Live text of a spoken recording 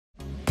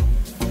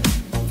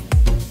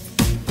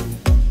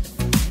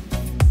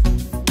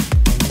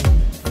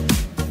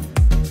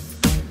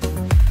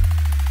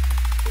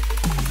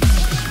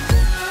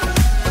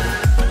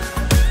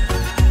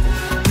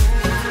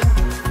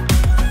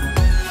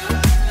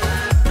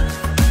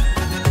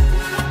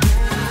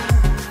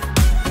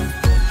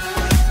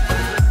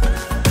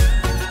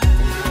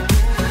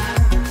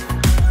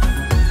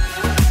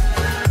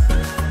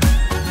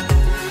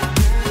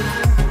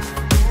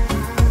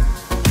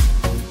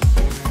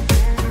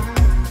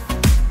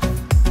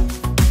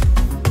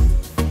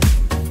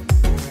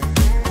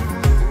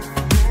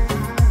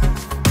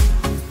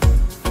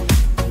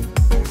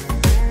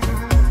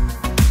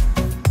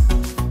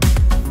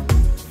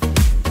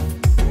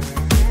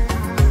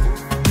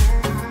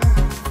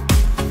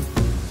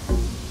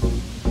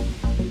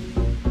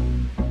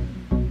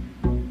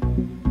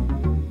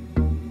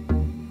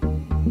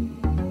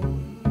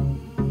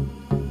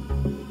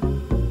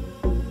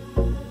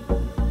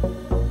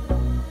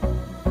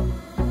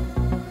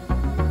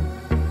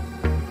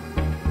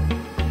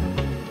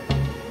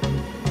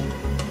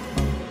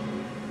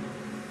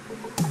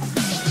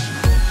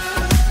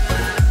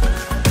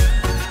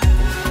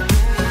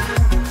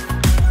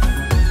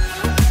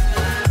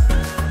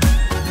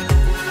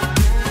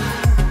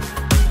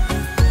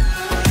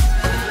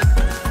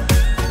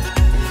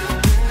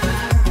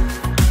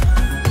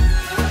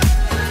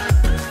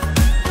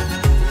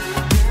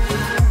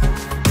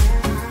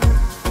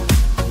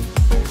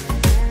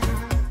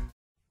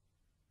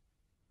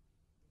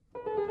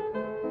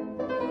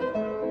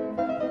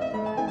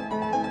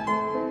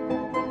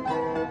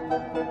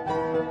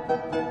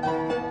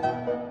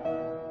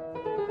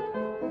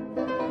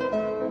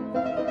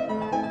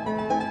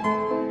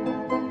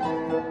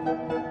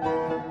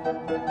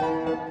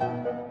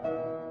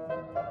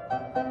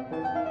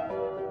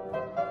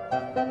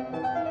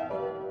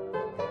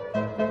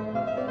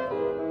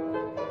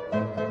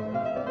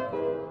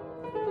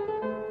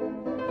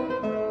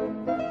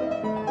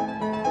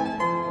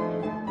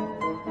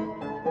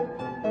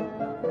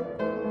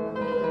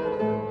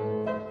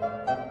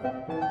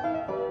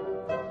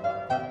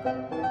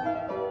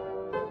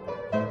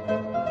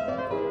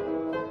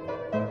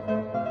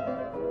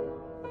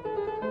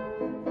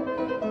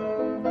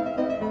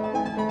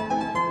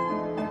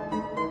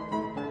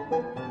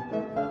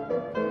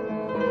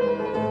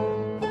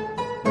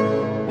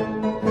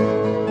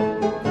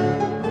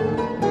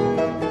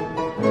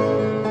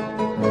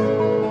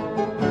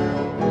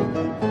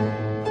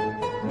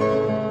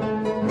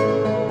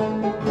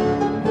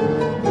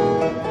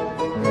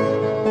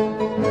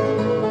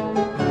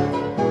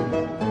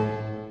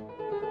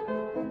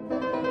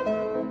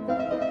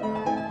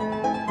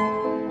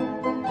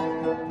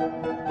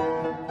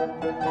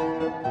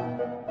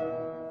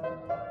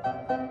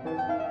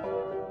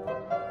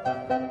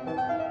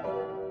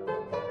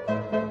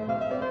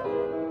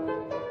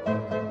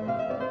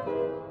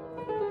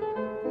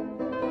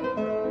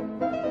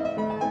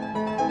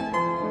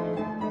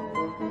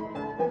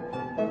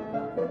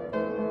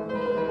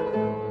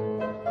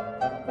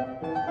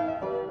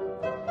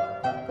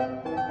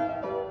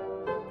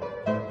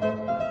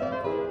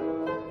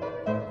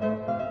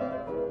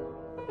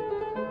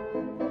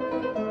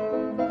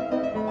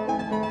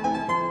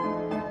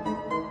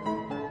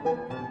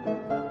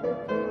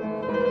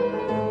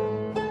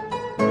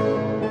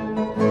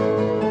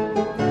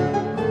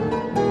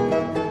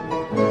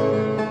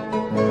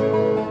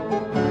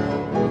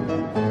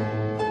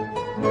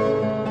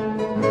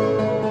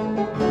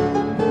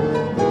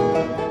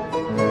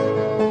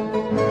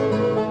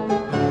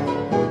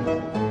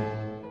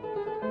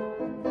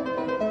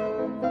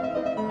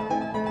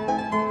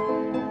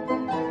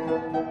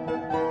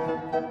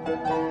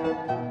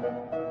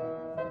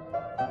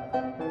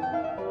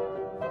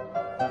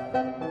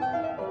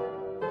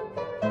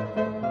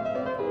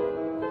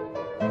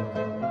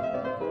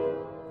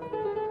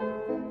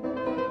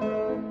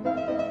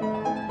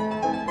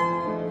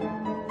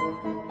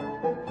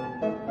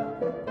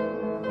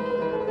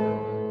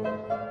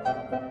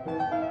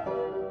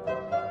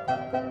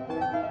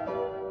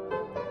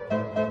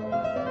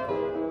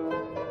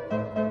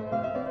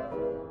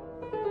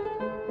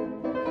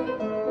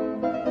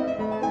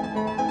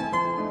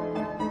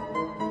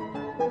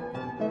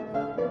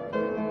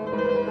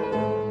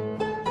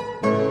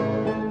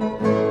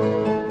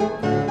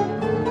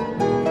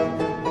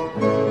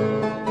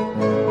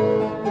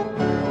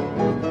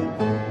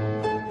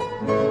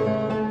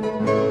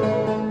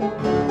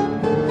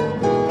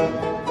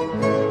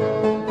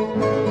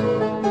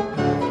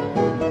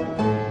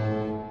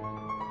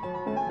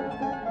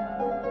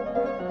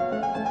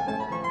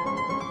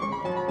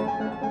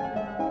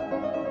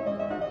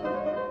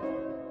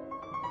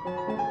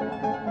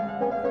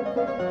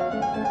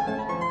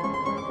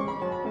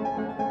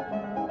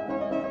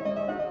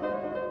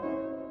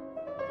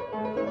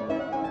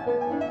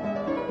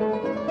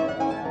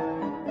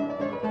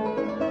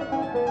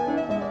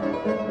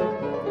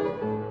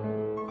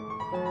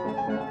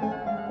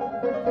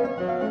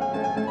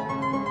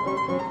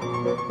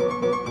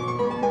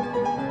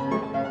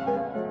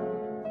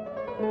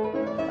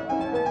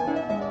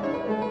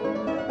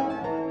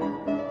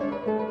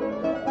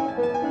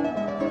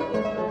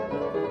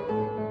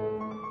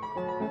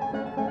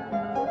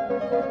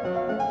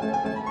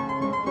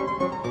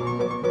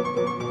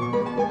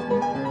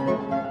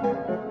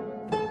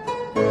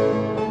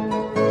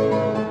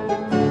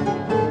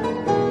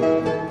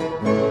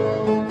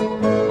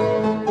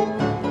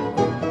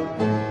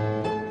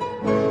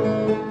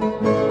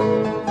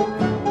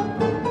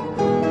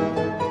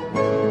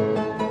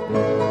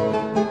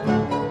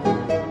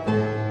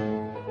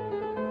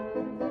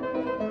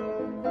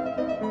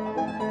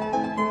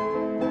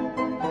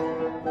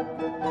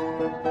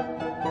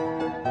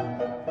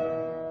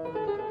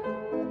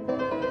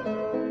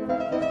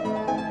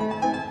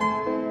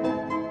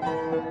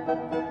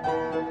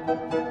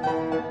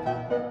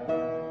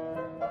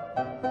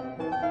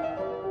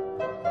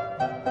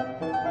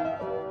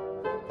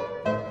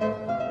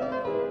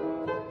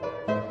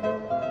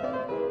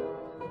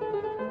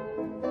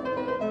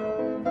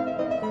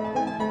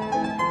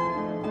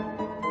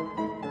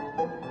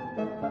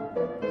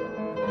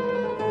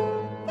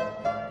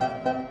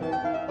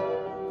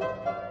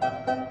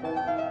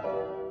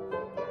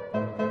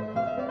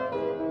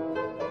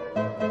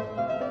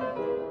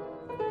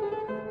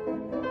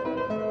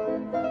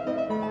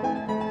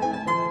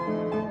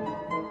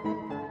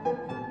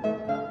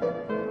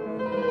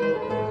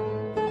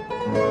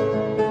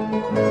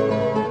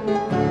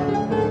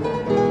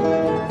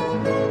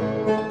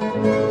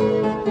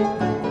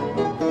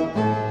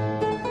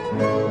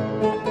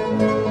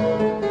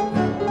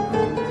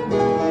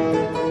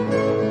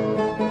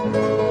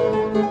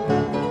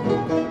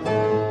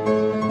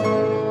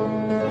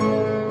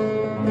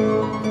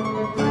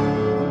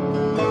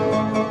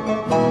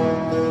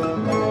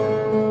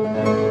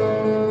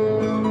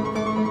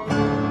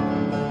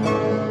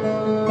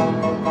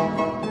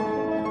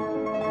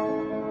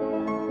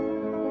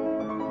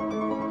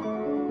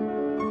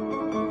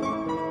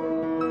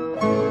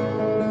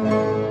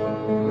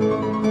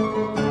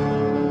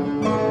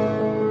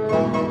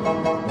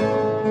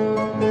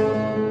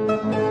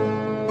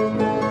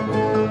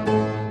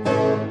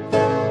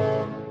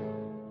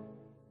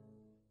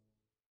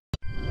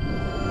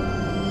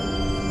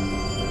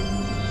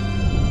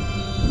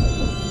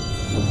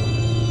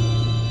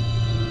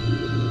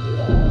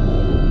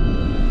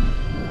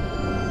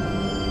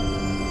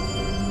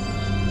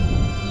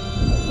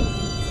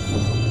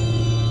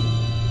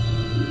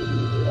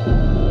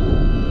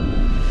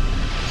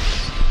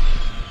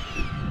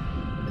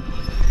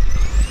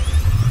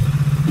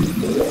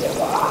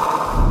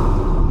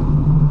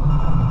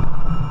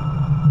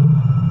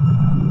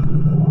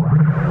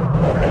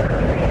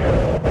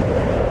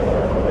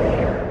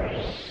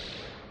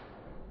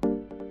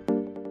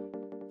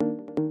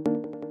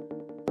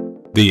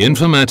The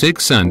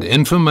Informatics and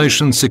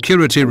Information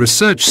Security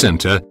Research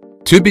Centre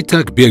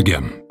TÜBİTAK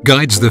Bilgem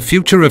guides the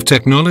future of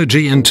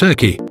technology in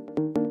Turkey.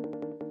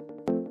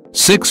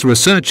 6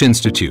 research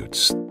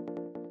institutes,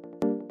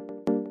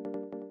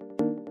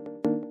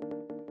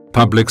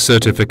 Public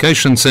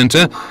Certification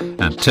Center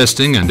and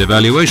Testing and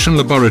Evaluation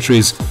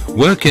Laboratories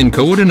work in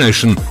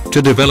coordination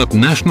to develop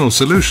national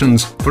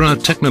solutions for our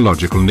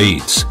technological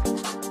needs.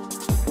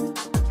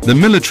 The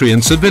military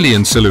and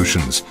civilian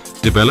solutions,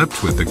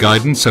 developed with the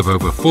guidance of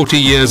over 40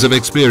 years of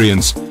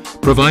experience,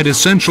 provide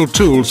essential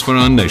tools for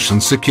our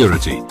nation's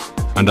security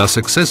and are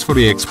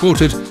successfully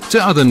exported to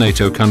other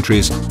NATO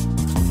countries.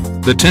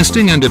 The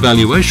Testing and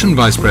Evaluation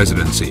Vice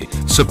Presidency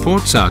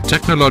supports our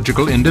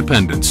technological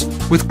independence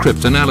with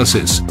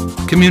cryptanalysis,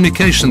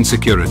 communication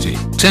security,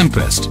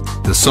 Tempest,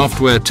 the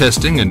Software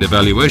Testing and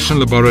Evaluation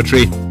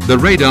Laboratory, the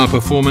Radar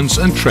Performance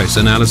and Trace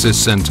Analysis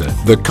Center,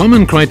 the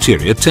Common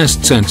Criteria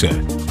Test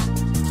Center.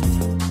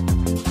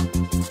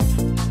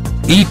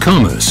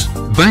 E-commerce,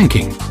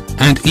 banking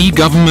and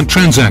e-government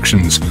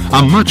transactions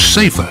are much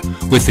safer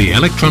with the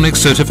electronic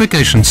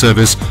certification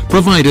service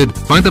provided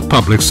by the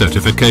Public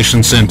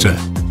Certification Center.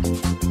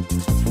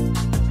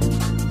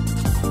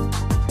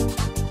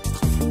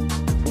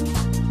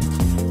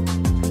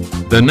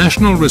 The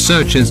National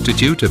Research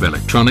Institute of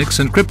Electronics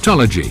and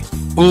Cryptology,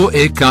 or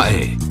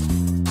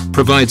EKE,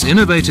 provides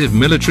innovative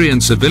military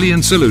and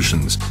civilian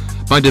solutions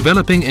by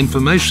developing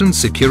information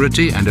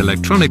security and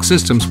electronic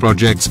systems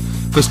projects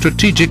for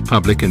strategic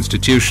public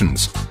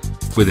institutions.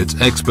 With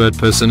its expert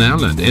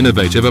personnel and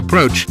innovative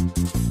approach,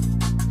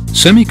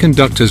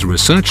 Semiconductors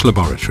Research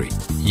Laboratory,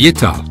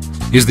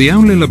 YITAL, is the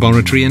only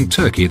laboratory in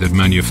Turkey that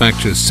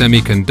manufactures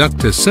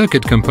semiconductor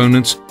circuit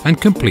components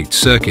and complete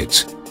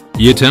circuits.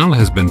 YITAL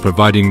has been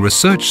providing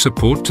research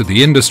support to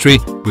the industry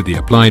with the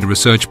applied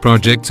research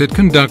projects it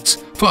conducts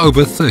for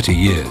over 30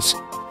 years.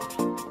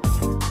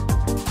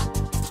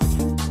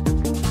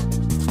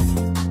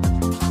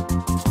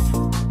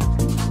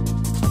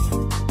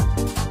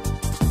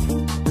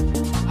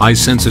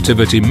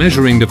 High-sensitivity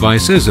measuring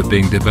devices are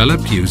being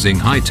developed using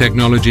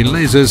high-technology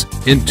lasers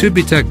in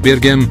TÜBİTAK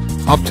Bilgem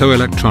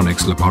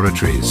optoelectronics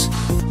laboratories.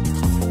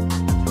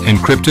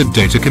 Encrypted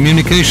data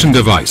communication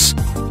device.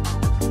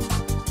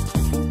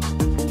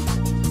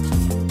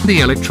 The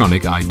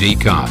electronic ID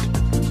card.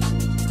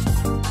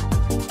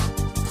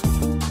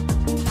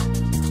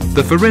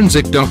 The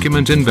forensic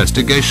document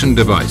investigation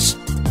device.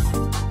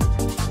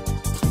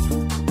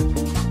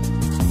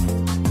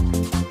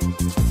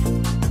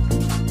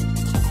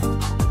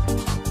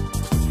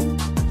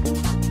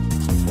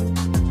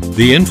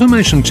 The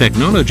Information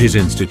Technologies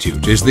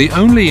Institute is the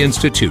only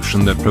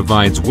institution that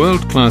provides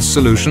world-class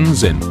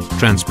solutions in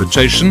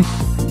transportation,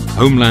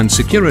 homeland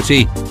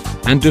security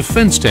and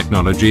defense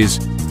technologies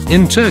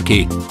in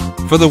Turkey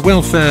for the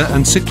welfare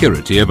and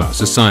security of our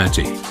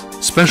society.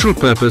 Special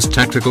Purpose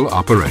Tactical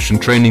Operation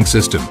Training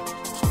System.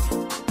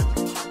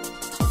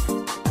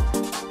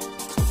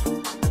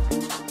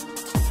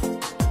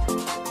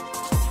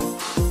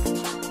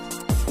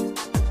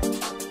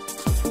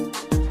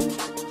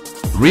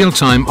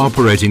 Real-time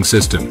operating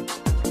system.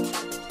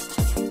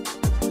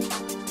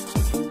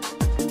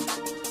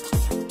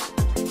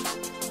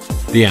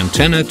 The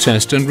Antenna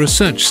Test and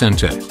Research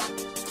Center.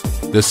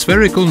 The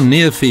Spherical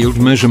Near-Field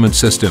Measurement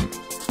System.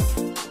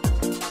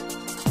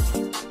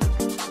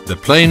 The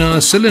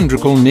Planar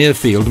Cylindrical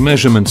Near-Field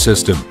Measurement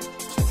System.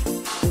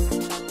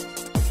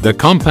 The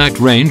Compact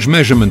Range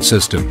Measurement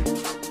System.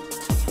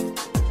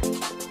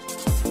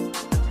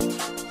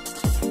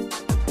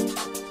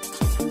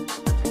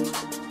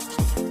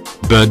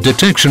 Bird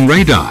Detection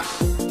Radar.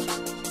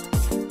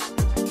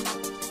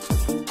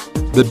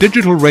 The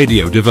Digital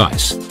Radio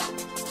Device.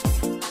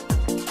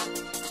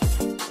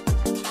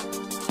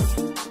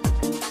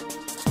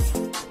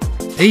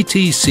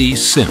 ATC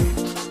SIM,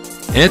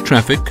 Air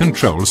Traffic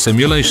Control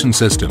Simulation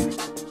System.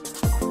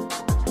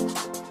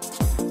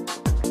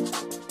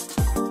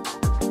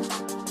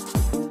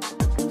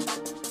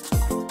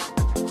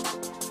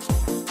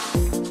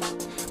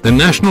 The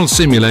National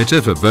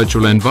Simulator for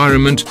Virtual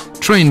Environment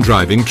Train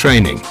Driving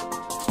Training,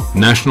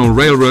 National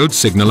Railroad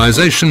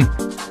Signalization,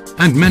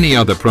 and many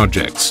other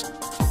projects.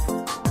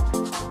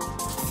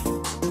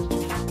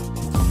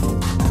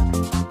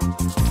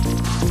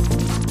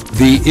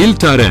 The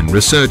İLTAREN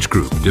Research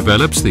Group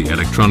develops the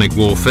electronic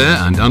warfare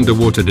and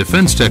underwater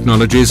defense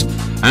technologies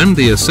and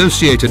the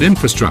associated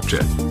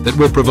infrastructure that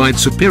will provide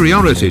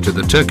superiority to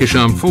the Turkish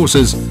armed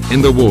forces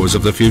in the wars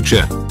of the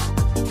future.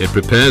 It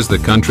prepares the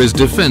country's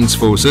defense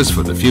forces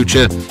for the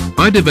future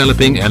by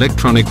developing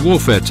electronic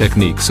warfare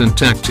techniques and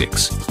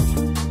tactics.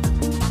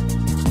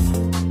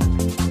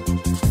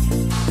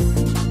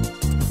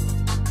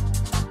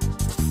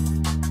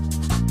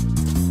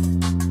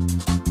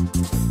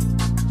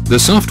 The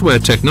Software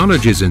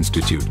Technologies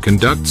Institute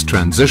conducts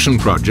transition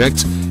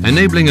projects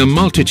enabling a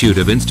multitude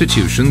of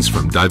institutions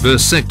from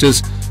diverse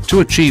sectors to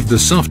achieve the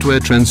software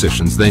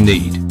transitions they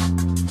need.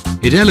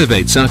 It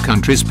elevates our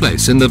country's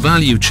place in the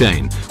value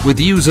chain with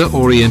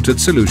user-oriented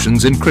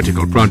solutions in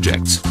critical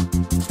projects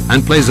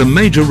and plays a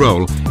major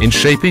role in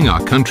shaping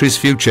our country's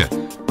future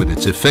with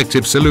its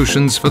effective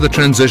solutions for the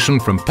transition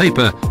from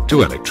paper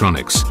to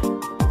electronics.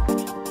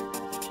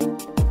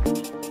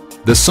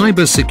 The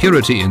Cyber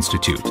Security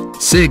Institute,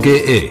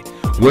 CGE,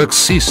 works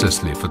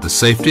ceaselessly for the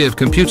safety of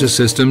computer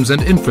systems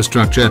and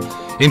infrastructure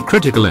in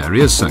critical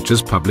areas such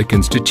as public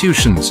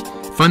institutions,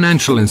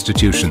 financial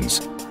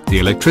institutions, the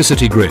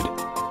electricity grid,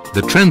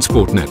 the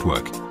transport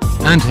network,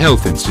 and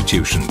health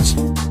institutions.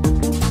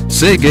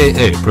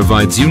 CGE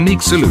provides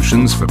unique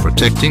solutions for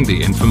protecting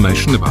the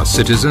information of our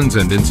citizens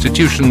and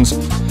institutions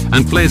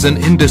and plays an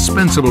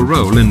indispensable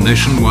role in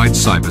nationwide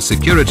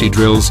cybersecurity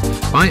drills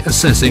by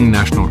assessing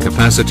national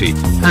capacity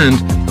and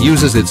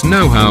uses its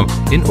know-how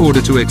in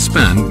order to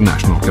expand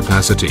national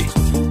capacity.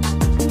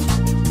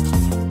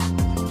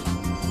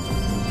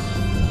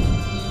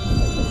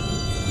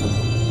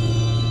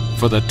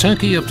 For the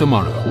Turkey of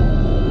tomorrow,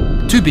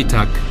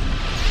 TÜBİTAK,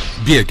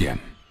 Birgem.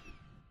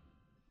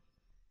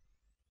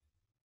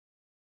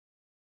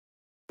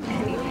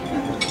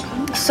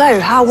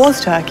 So, how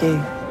was Turkey?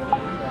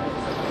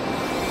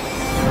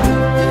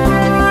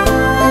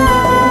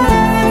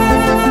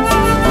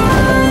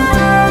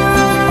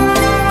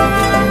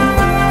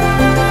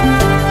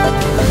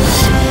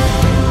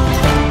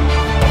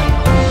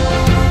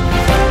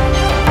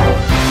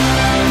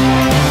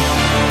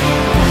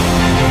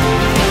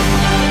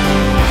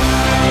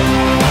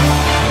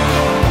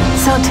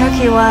 So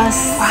Turkey was...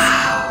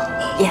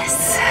 Wow. Yes.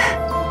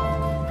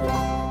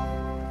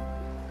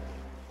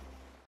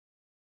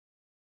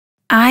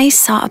 I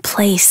saw a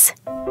place.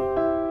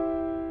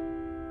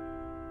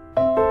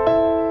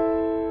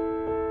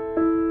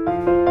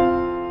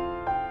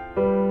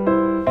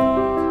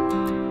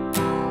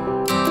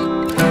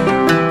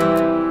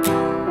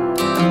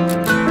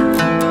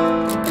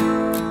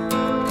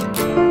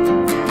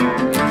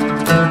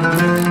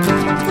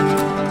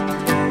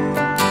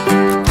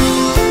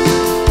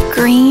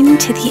 Green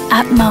to the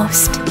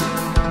utmost,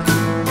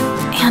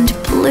 and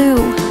blue,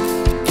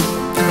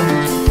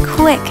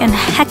 quick and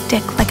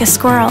hectic like a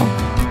squirrel,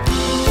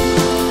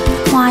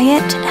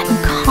 quiet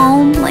and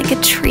calm like a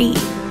tree.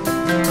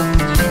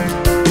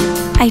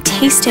 I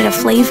tasted a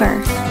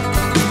flavor,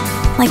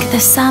 like the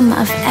sum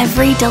of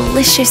every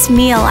delicious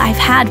meal I've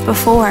had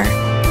before.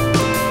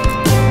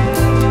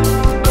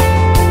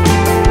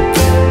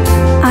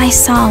 I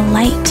saw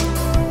light,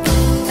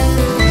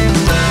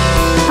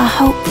 a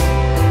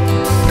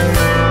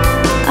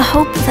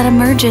hope that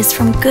emerges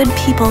from good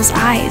people's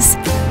eyes,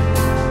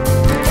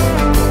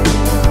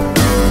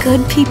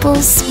 good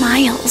people's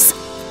smiles,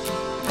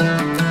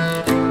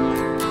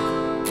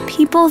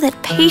 people that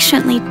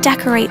patiently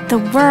decorate the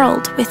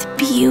world with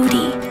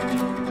beauty.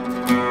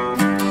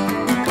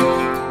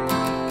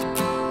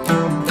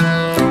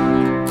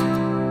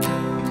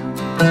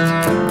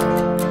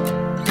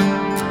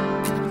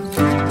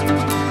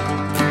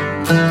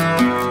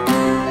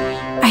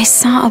 I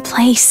saw a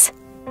place.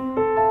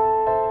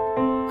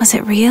 Was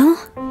it real?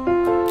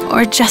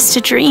 Or just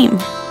a dream?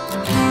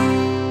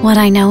 What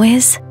I know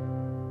is,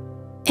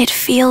 it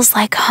feels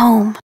like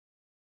home.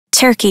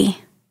 Turkey.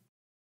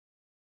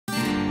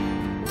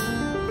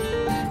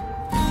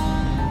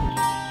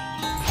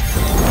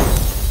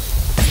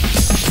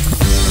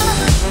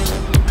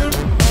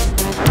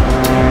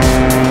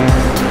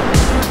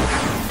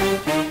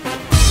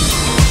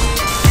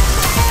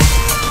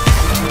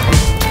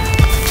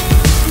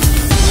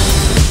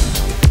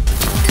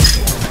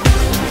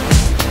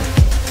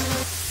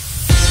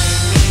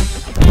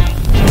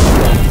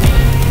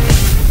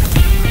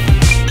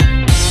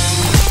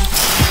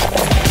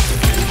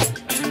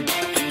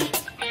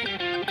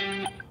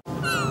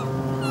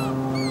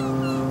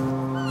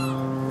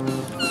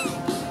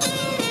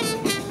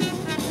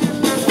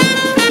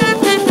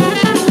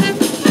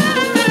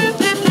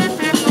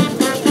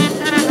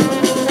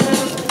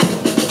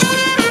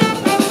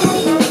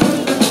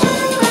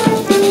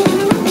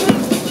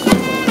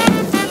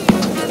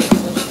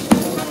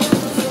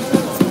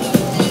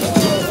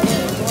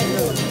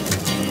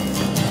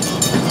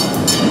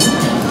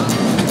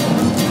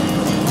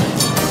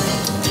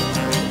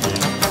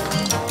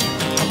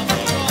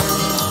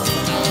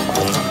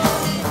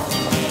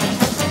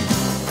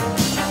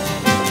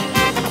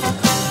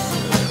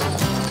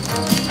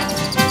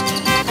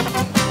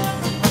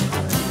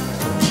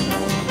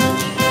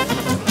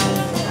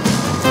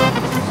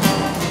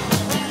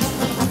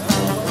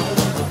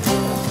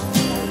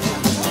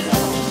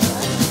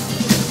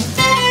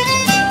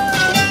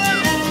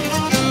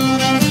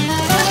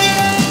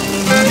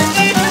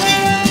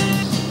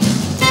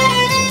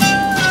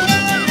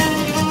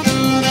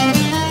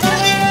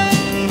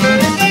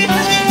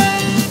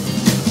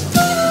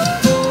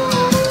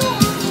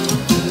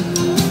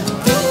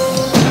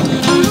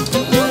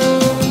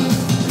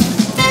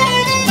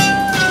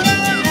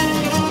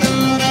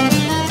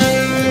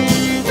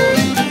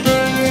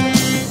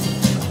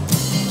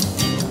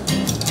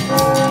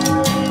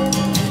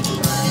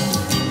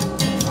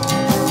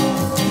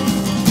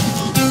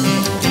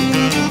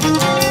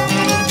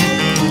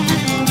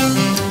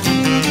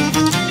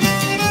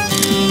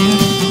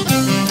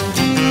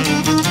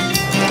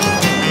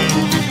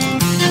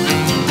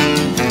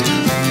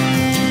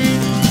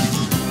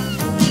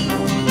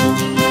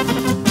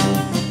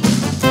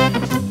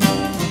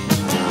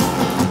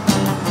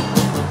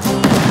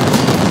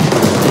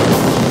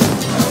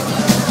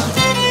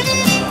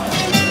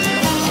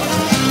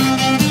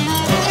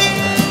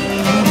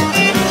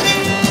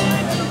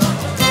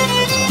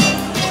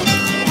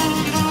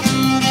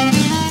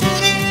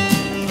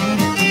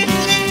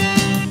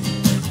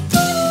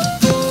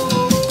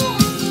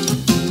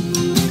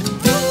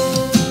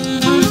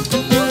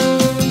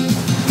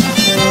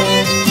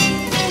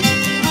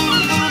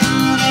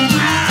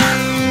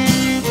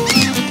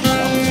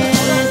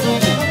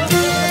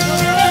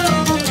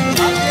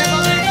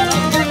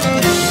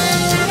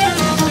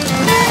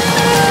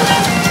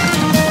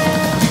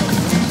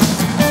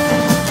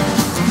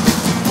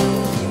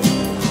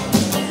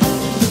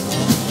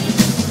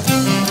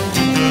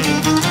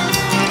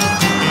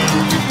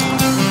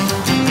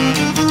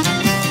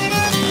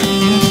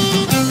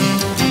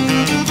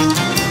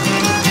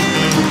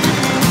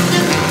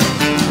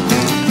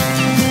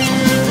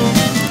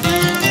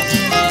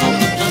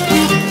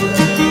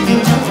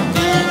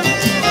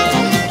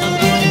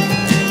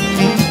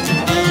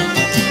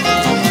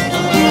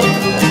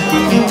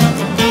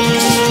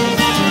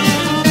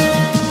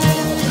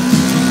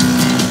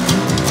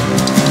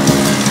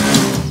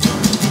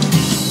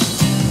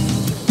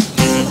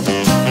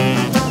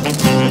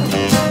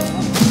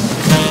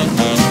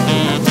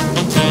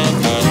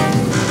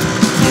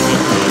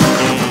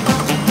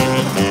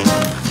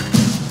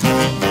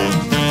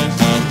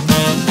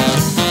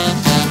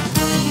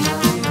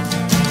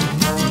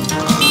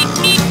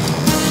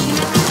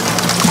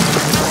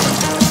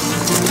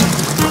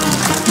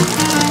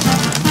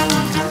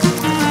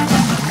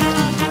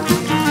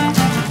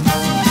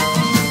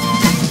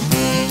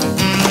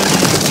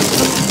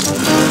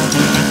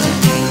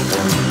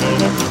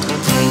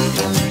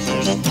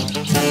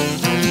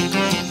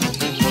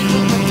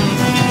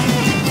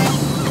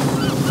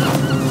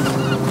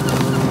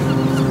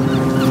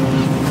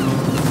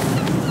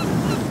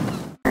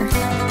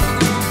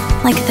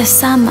 like the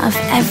sum of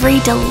every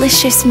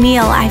delicious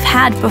meal I've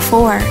had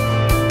before.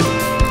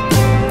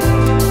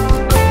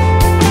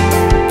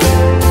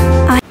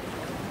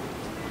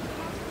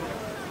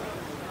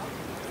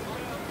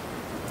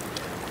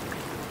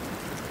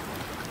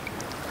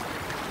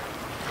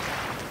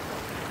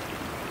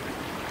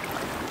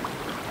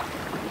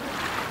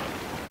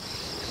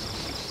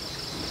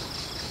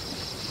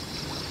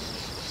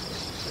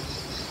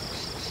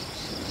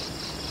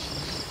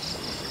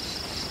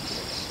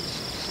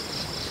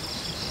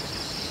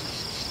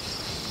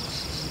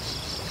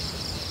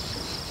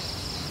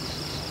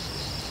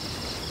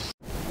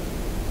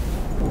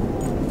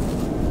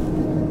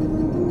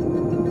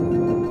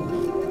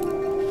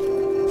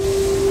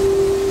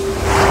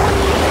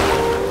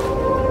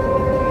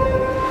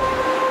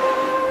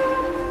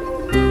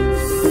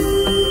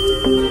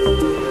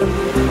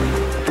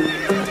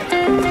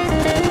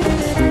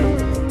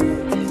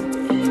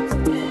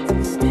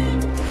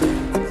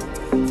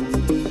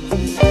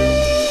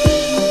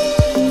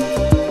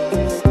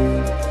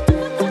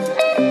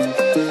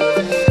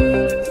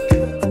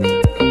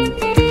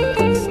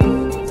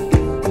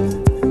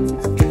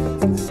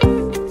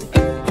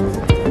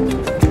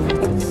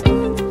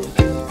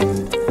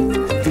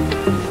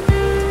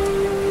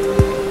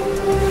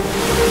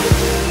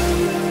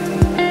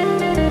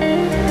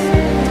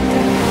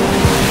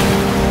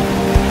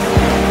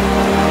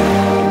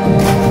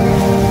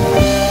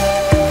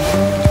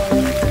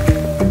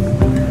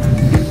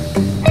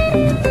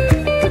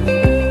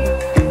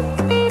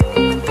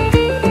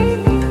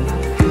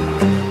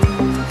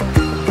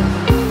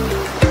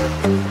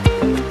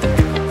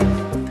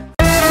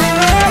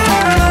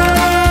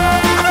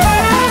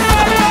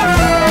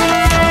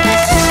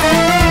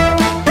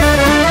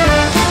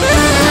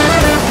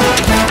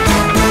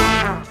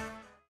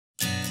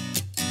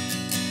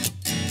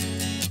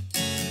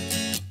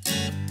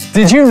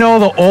 Did you know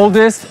the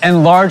oldest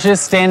and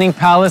largest standing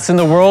palace in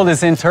the world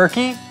is in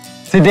Turkey?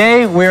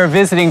 Today, we are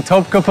visiting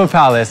Topkapı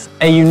Palace,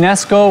 a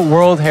UNESCO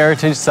World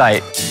Heritage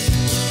Site.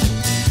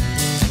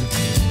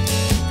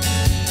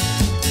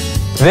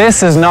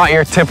 This is not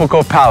your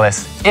typical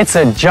palace. It's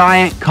a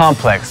giant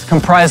complex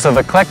comprised of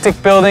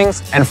eclectic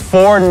buildings and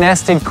 4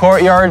 nested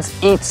courtyards,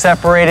 each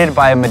separated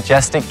by a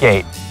majestic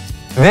gate.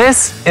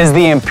 This is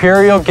the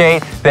Imperial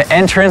Gate, the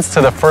entrance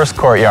to the first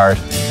courtyard.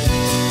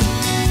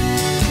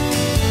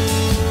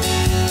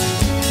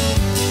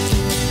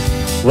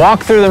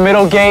 Walk through the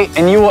middle gate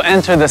and you will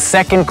enter the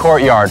second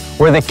courtyard,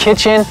 where the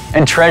kitchen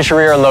and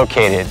treasury are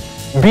located.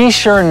 Be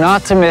sure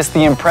not to miss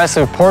the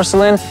impressive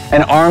porcelain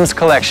and arms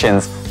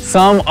collections,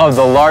 some of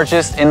the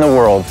largest in the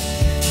world.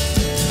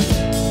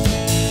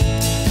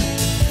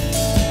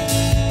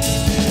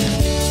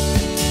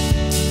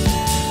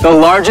 The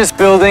largest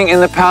building in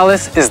the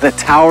palace is the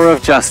Tower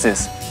of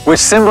Justice,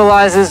 which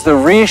symbolizes the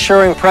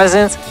reassuring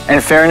presence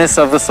and fairness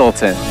of the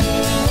Sultan.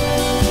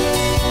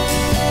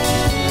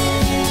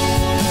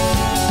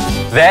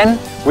 Then,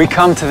 we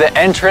come to the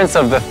entrance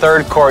of the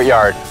third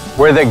courtyard,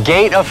 where the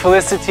Gate of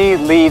Felicity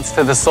leads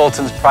to the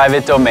Sultan's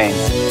private domains.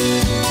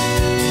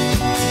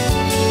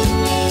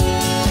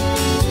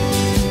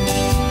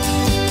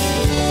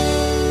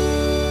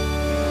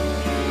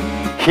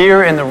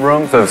 Here in the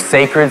rooms of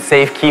sacred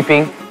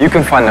safekeeping, you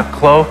can find the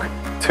cloak,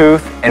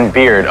 tooth, and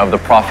beard of the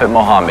Prophet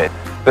Muhammad.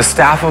 The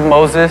staff of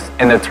Moses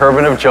and the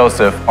turban of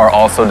Joseph are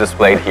also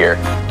displayed here.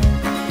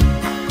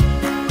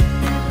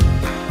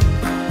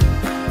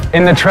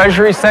 In the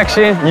treasury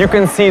section, you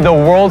can see the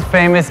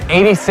world-famous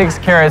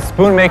 86-carat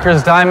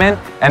spoonmaker's diamond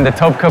and the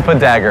Topkapı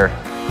dagger.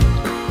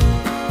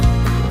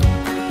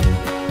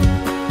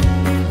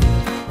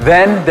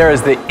 Then there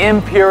is the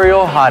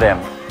Imperial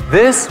Harem.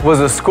 This was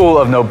a school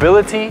of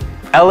nobility,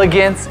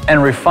 elegance,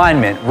 and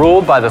refinement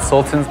ruled by the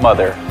Sultan's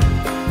mother.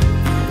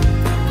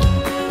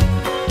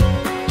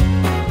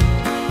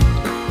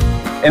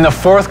 In the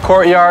fourth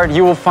courtyard,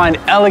 you will find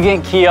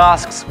elegant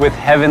kiosks with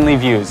heavenly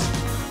views.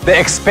 The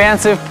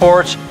expansive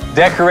porch,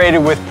 decorated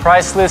with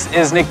priceless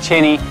Iznik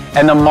chini,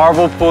 and the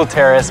marble pool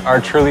terrace are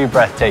truly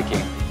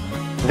breathtaking.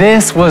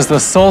 This was the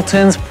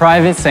Sultan's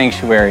private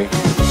sanctuary.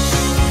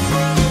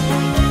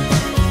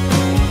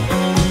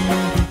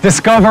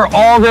 Discover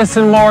all this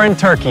and more in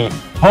Turkey,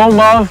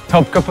 home of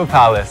Topkapı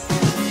Palace.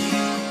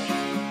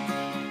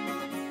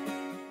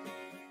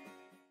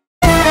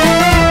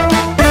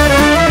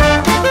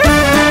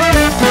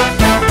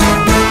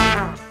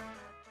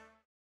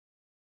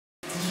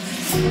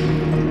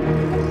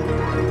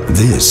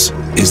 This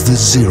is the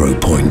 0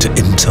 point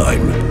in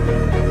time.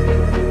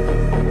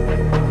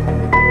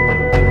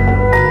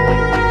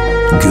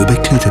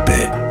 Göbekli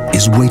Tepe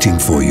is waiting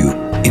for you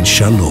in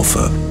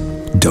Şanlıurfa.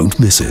 Don't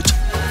miss it.